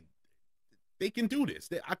okay, they can do this.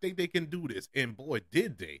 I think they can do this, and boy,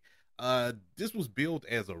 did they! This was billed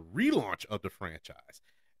as a relaunch of the franchise,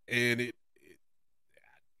 and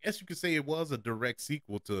as you could say, it was a direct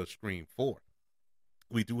sequel to Scream 4.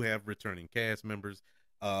 We do have returning cast members,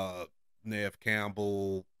 uh, Nev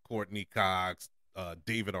Campbell, Courtney Cox,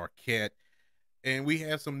 David Arquette, and we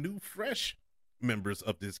have some new, fresh members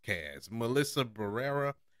of this cast: Melissa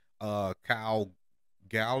Barrera, Kyle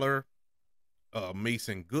Galler,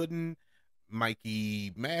 Mason Gooden,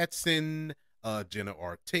 Mikey Madsen, Jenna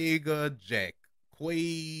Ortega, Jack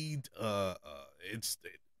Quaid. It's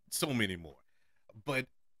so many more. But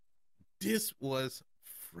this was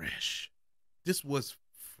fresh. This was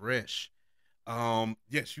fresh.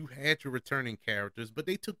 Yes, you had your returning characters, but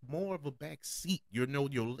they took more of a back seat. Your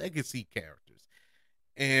legacy characters.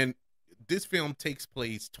 And this film takes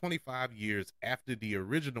place 25 years after the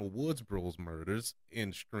original Woods Bros murders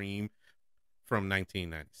in Scream from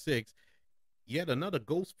 1996. Yet another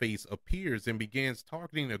Ghostface appears and begins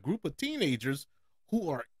targeting a group of teenagers who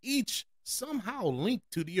are each somehow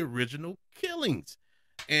linked to the original killings.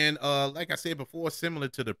 And like I said before, similar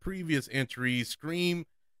to the previous entries, Scream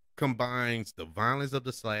combines the violence of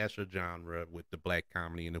the slasher genre with the black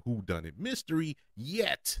comedy and the whodunit mystery,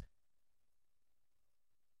 yet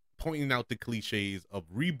pointing out the cliches of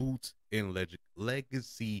reboots and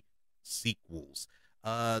legacy sequels.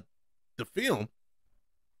 The film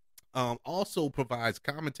also provides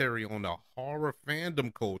commentary on the horror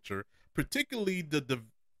fandom culture, particularly the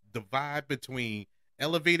divide between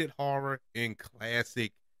elevated horror and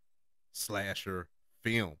classic slasher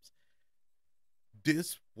films.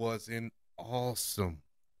 This was an awesome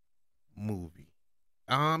movie.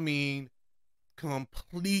 I mean,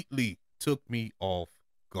 completely took me off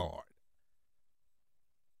guard.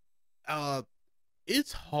 Uh,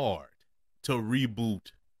 it's hard to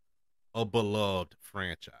reboot a beloved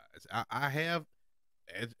franchise. I have,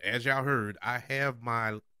 as y'all heard, I have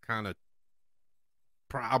my kind of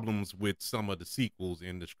problems with some of the sequels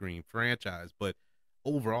in the Scream franchise, but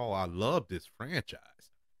overall, I love this franchise.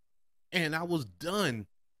 And I was done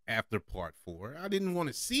after part 4. I didn't want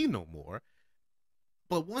to see no more.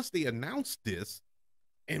 But once they announced this,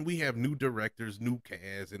 and we have new directors, new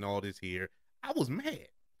cast, and all this here, I was mad.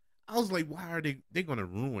 I was like, why are they gonna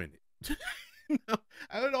ruin it?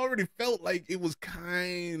 I had already felt like it was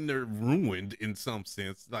kind of ruined in some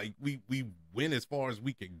sense. Like we went as far as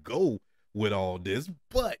we could go with all this,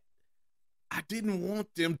 but I didn't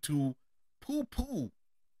want them to poo poo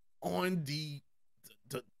on the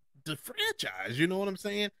the franchise. You know what I'm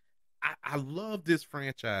saying? I love this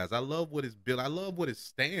franchise. I love what it's built. I love what it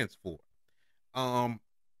stands for. Um,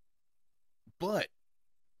 but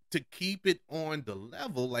to keep it on the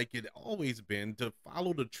level like it always been, to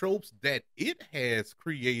follow the tropes that it has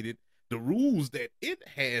created, the rules that it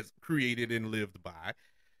has created and lived by.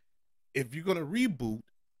 If you're gonna reboot,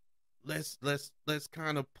 let's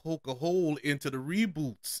kind of poke a hole into the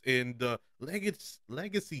reboots and the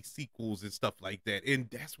legacy sequels and stuff like that. And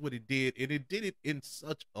that's what it did, and it did it in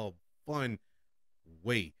such a fun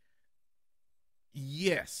way.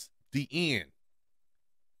 Yes, the end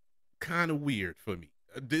kind of weird for me.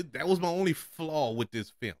 That was my only flaw with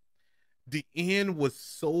this film. The end was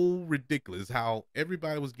so ridiculous. How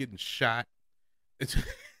everybody was getting shot.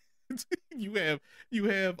 you have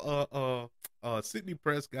Sidney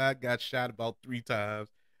Prescott got shot about 3 times.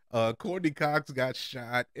 Courtney Cox got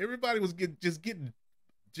shot. Everybody was getting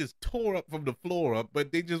just tore up from the floor up,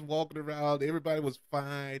 but they just walking around. Everybody was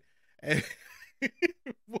fine, and it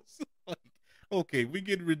was like, okay, we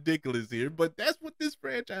getting ridiculous here, but that's what this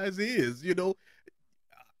franchise is.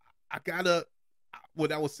 I gotta.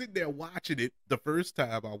 When I was sitting there watching it the first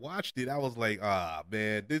time I watched it, I was like, ah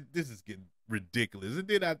man, this is getting ridiculous. And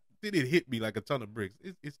then it hit me like a ton of bricks.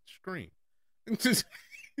 It's Scream. It's just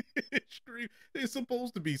Scream. It's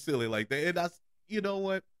supposed to be silly like that. And you know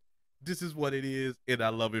what? This is what it is, and I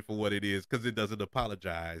love it for what it is because it doesn't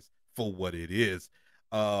apologize for what it is.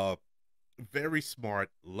 Uh, Very smart.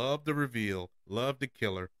 Love the reveal. Love the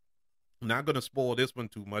killer. Not gonna spoil this one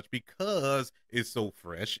too much because it's so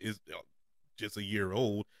fresh. It's just a year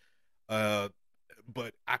old. Uh,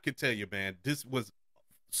 but I can tell you, man, this was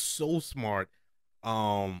so smart.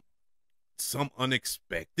 Um, some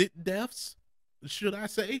unexpected deaths, should I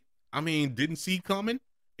say? I mean, didn't see coming,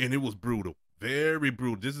 and it was brutal, very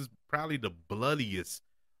brutal. This is probably the bloodiest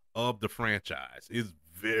of the franchise. It's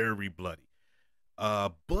very bloody.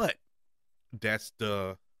 But that's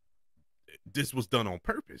the this was done on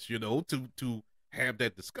purpose, to have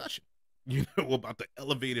that discussion, about the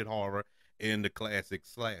elevated horror and the classic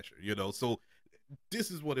slasher, So this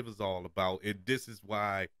is what it was all about, and this is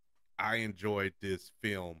why I enjoyed this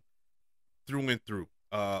film through and through.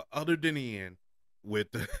 Other than the end,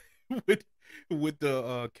 with the with with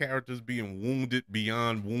the characters being wounded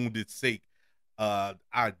beyond wounded sake,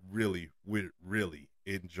 I really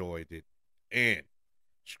enjoyed it. And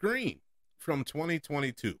Scream from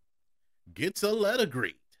 2022 gets a letter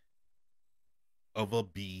grade of a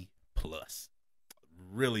B plus.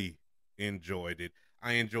 Really enjoyed it.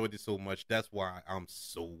 I enjoyed it so much. That's why I'm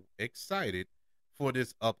so excited for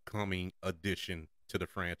this upcoming addition to the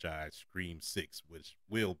franchise, Scream 6, which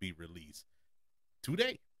will be released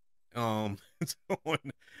today. It's on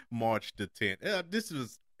March the 10th. This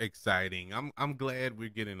is exciting. I'm glad we're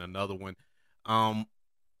getting another one. Um,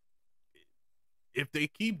 if they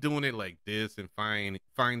keep doing it like this and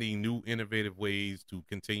finding new innovative ways to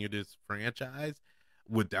continue this franchise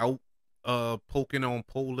without poking on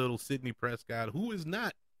poor little Sidney Prescott, who is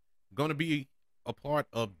not gonna be a part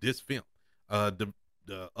of this film, the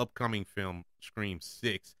upcoming film Scream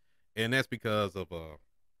 6, and that's because of a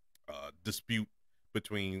dispute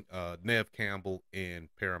between Nev Campbell and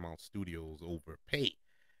Paramount Studios over pay.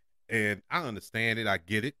 And I understand it, I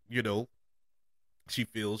get it, she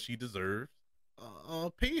feels she deserves a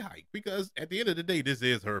pay hike because at the end of the day, this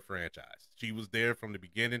is her franchise. She was there from the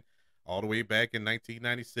beginning, all the way back in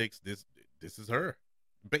 1996. This is her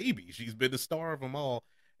baby. She's been the star of them all,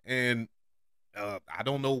 and I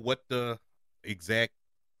don't know what the exact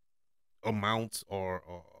amounts or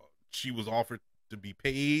she was offered to be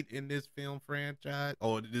paid in this film franchise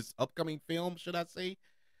or this upcoming film, should I say?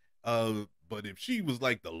 But if she was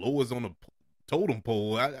like the lowest on the totem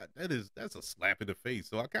pole, that's a slap in the face.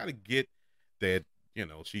 So I kind of get that,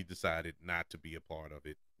 she decided not to be a part of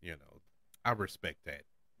it. I respect that,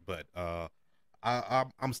 but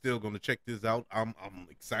I'm still gonna check this out. I'm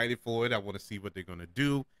excited for it. I want to see what they're gonna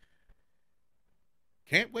do.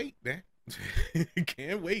 Can't wait, man.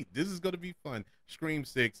 Can't wait. This is gonna be fun. Scream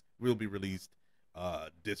 6 will be released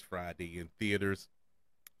this Friday in theaters.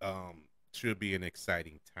 Should be an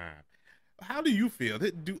exciting time. How do you feel?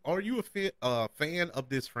 Are you a fan of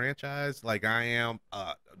this franchise like I am?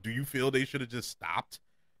 Do you feel they should have just stopped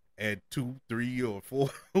at 2, 3, or 4,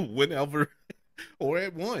 whenever, or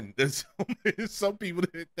at 1? There's some people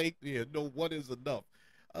that think, yeah, no, 1 is enough.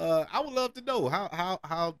 I would love to know how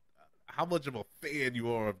much of a fan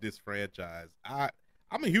you are of this franchise.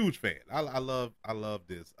 I'm a huge fan. I love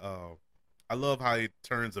this. I love how it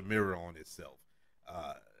turns a mirror on itself.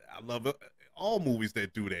 I love all movies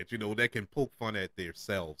that do that. That can poke fun at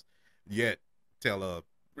themselves, yet tell a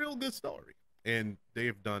real good story. And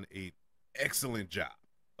they've done a excellent job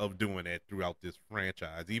of doing that throughout this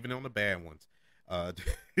franchise, even on the bad ones. Uh,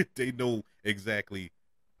 they know exactly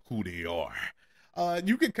who they are.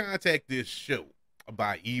 You can contact this show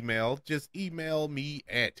by email. Just email me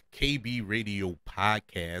at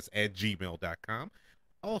kbradiopodcast@gmail.com.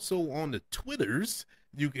 Also on the Twitters,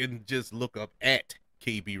 you can just look up at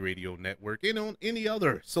KB Radio Network, and on any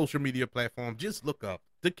other social media platform, just look up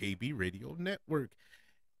the KB Radio Network.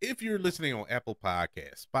 If you're listening on Apple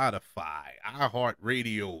Podcasts, Spotify,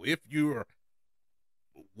 iHeartRadio, if you're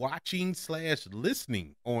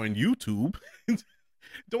watching/listening on YouTube,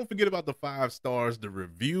 don't forget about the 5 stars, the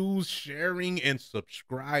reviews, sharing, and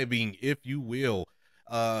subscribing, if you will.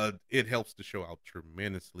 It helps the show out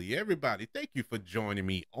tremendously. Everybody, thank you for joining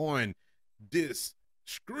me on this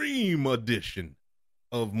Scream edition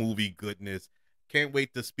of Movie Goodness. Can't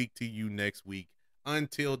wait to speak to you next week.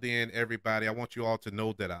 Until then, everybody, I want you all to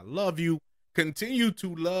know that I love you. Continue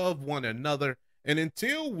to love one another. And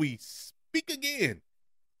until we speak again,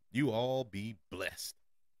 you all be blessed.